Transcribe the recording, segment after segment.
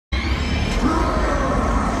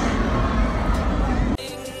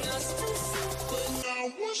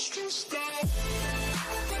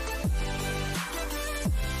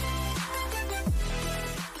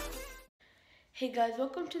Hey guys,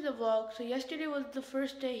 welcome to the vlog. So yesterday was the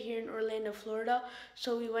first day here in Orlando, Florida,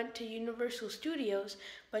 so we went to Universal Studios,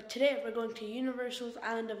 but today we're going to Universal's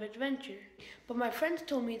Island of Adventure. But my friends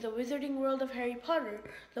told me the Wizarding World of Harry Potter,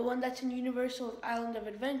 the one that's in Universal's Island of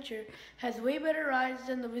Adventure, has way better rides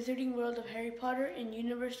than the Wizarding World of Harry Potter in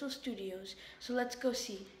Universal Studios. So let's go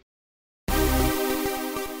see.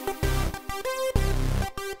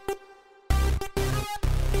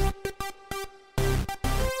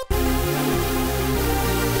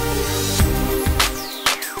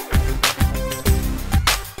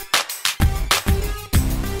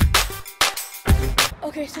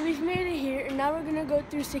 Okay, so we've made it here, and now we're gonna go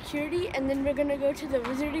through security, and then we're gonna go to the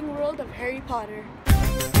Wizarding World of Harry Potter.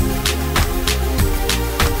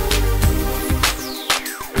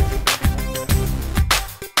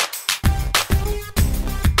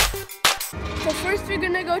 So first we're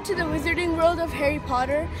gonna go to the Wizarding World of Harry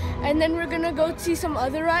Potter, and then we're gonna go see some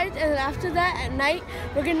other rides, and then after that, at night,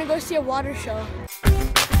 we're gonna go see a water show.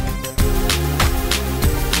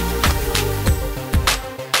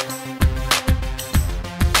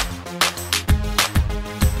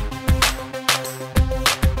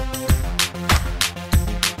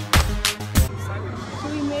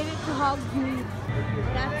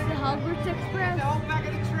 That's the Hogwarts Express.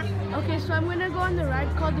 Okay, so I'm gonna go on the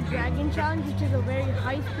ride called the Dragon Challenge, which is a very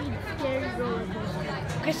high-speed, scary roller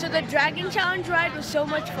coaster. Okay, so the Dragon Challenge ride was so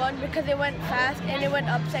much fun because it went fast and it went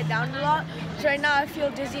upside down a lot. So right now I feel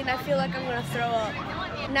dizzy and I feel like I'm gonna throw up.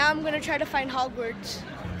 Now I'm gonna try to find Hogwarts.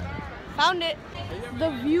 Found it. The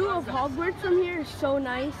view of Hogwarts from here is so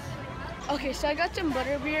nice. Okay, so I got some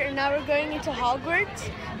butterbeer and now we're going into Hogwarts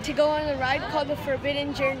to go on a ride called the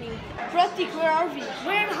Forbidden Journey. Pratik, where are we?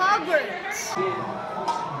 We're in Hogwarts!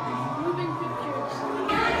 Moving pictures.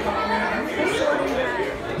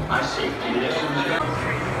 I see.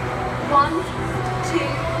 1, 2,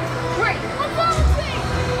 3. What's wrong with me?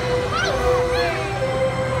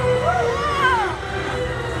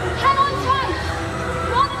 Hang on tight!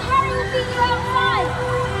 Ron and Harry will beat you outside!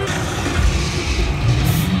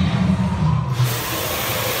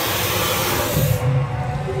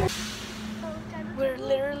 We're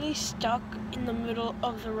literally stuck in the middle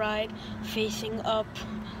of the ride, facing up.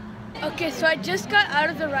 Okay, so I just got out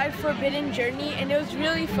of the ride Forbidden Journey, and it was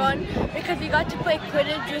really fun because we got to play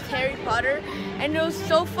Quidditch with Harry Potter, and it was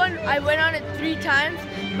so fun. I went on it 3 times,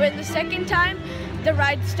 but the second time, the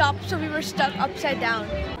ride stopped, so we were stuck upside down.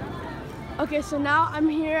 Okay, so now I'm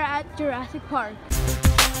here at Jurassic Park.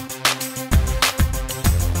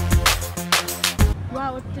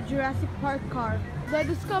 Wow, it's the Jurassic Park car. The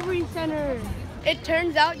Discovery Center. It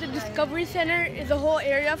turns out the Discovery Center is a whole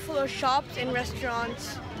area full of shops and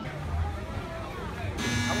restaurants.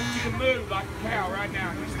 I want you to move like a cow right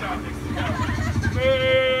now. You stop this.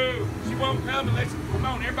 Move! She won't come unless you, come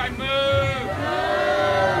on, everybody move!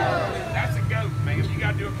 That's a goat, man. You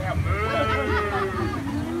gotta do a cow. Move!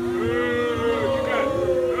 Move! You got it.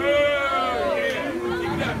 Move! Yeah.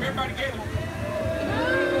 Keep it up. Everybody together.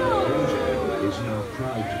 Is now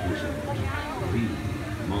proud to present the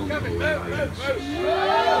Mongol Alliance.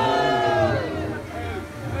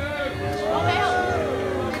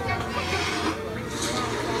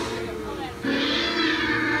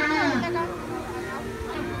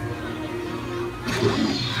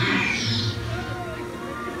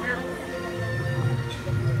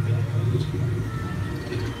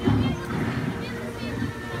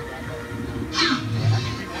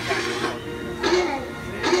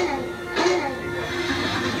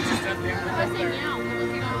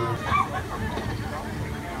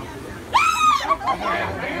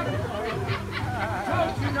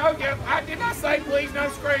 I did not say please no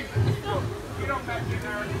screaming. Get on back in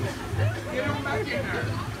there. Get on back in there.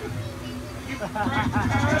 You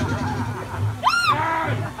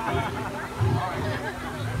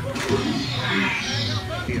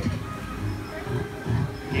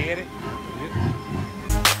Get it?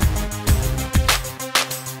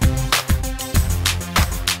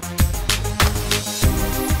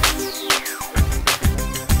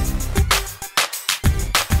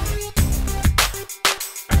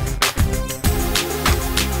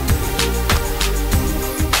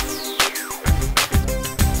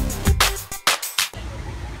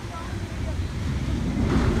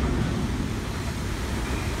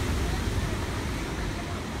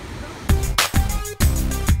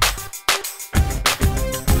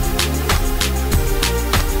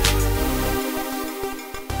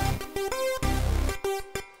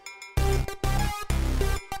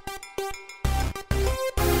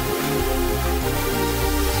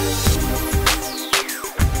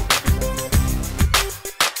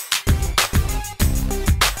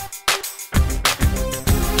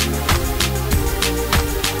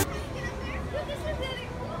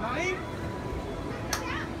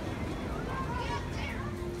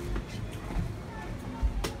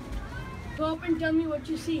 tell me what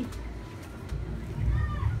you see.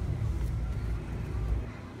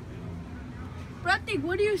 Pratik,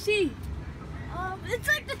 what do you see? It's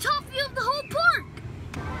like the top view of the whole park.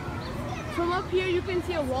 From up here, you can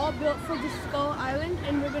see a wall built for the Skull Island,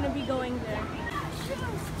 and we're gonna be going there.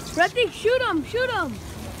 Pratik, shoot him! Shoot him!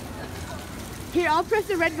 Here, I'll press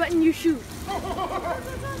the red button, you shoot.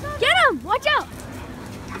 Get him! Watch out!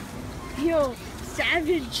 Yo,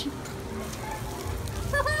 savage.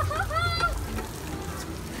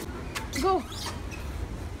 Go.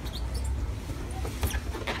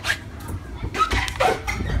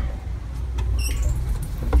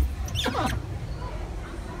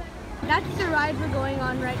 That's the ride we're going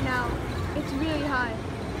on right now. It's really high.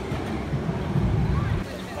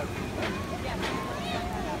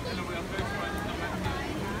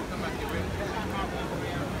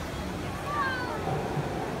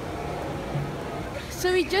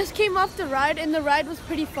 So we just came off the ride and the ride was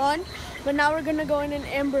pretty fun, but now we're gonna go in an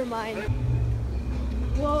amber mine.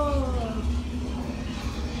 Whoa.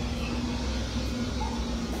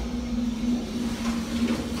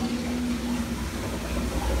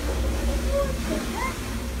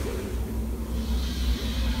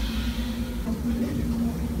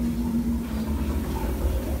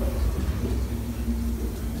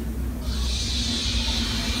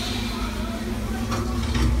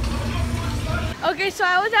 Okay, so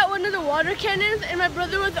I was at one of the water cannons and my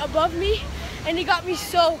brother was above me and he got me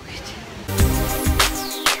soaked.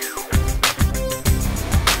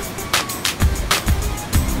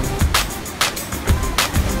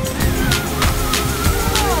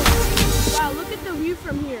 Oh, wow, look at the view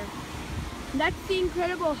from here. That's the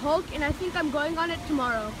Incredible Hulk and I think I'm going on it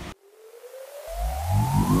tomorrow.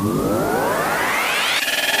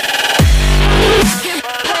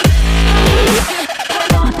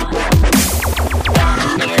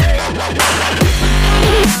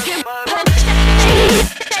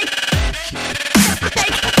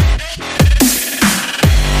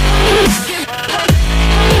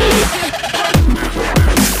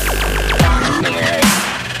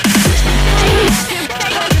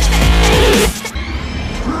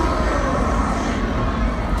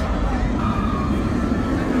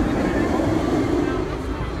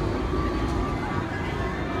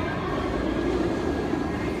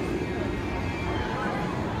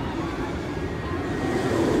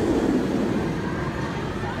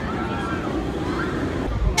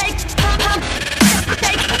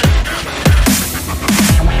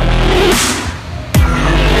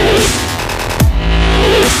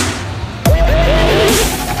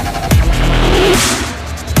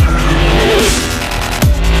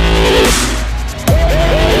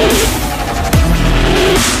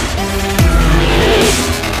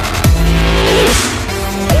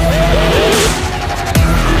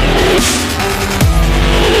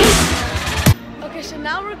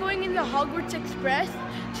 Hogwarts Express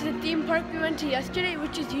to the theme park we went to yesterday,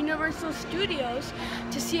 which is Universal Studios,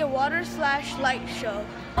 to see a water/light show.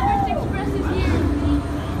 Hogwarts Express is here.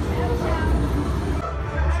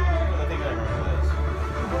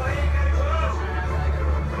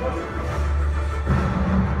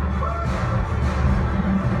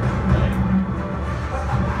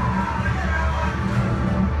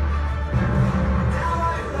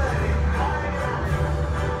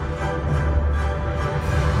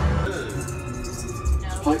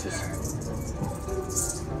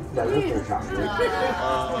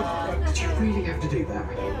 Did you really have to do that?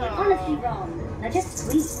 Honestly, Ron. Now just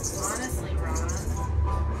sleep. Honestly, Ron.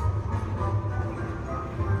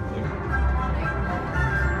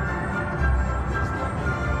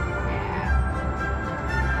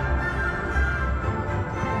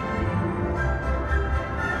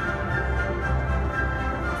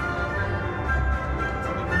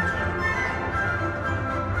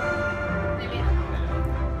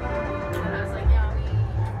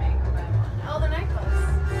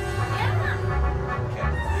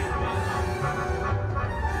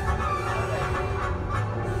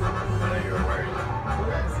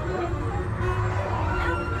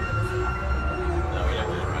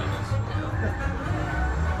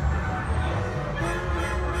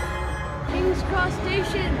 King's Cross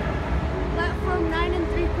Station, platform 9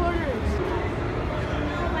 3/4.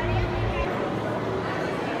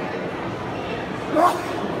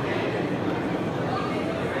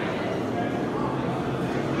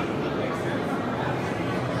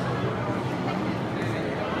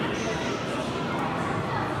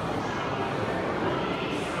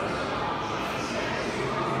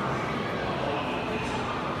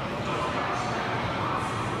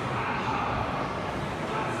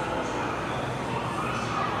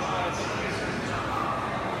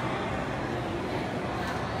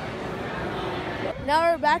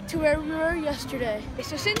 Now we're back to where we were yesterday.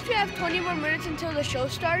 So since we have 20 more minutes until the show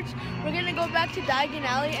starts, we're gonna go back to Diagon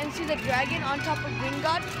Alley and see the dragon on top of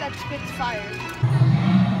Gringotts that spits fire.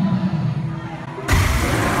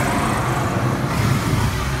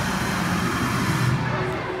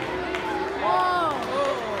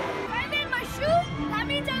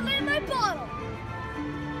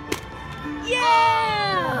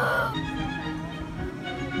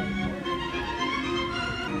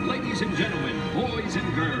 Ladies and gentlemen, boys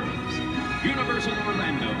and girls, Universal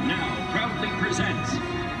Orlando now proudly presents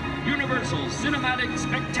Universal Cinematic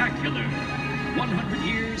Spectacular, 100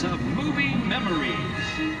 Years of Moving Memories.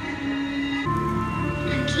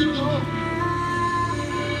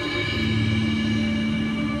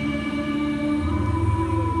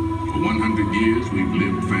 For 100 years, we've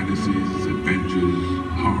lived fantasies, adventures,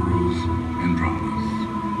 horrors, and dramas.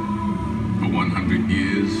 For 100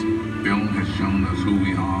 years, film has shown us who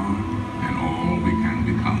we are and all we can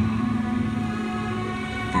become.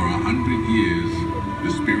 For 100 years,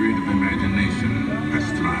 the spirit of imagination has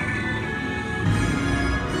thrived.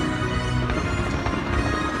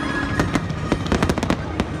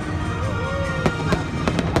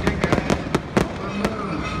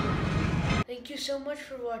 Thank you so much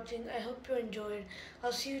for watching. I hope you enjoyed.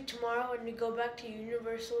 I'll see you tomorrow when we go back to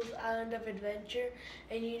Universal's Island of Adventure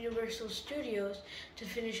and Universal Studios to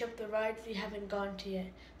finish up the rides we haven't gone to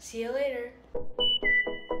yet. See you later.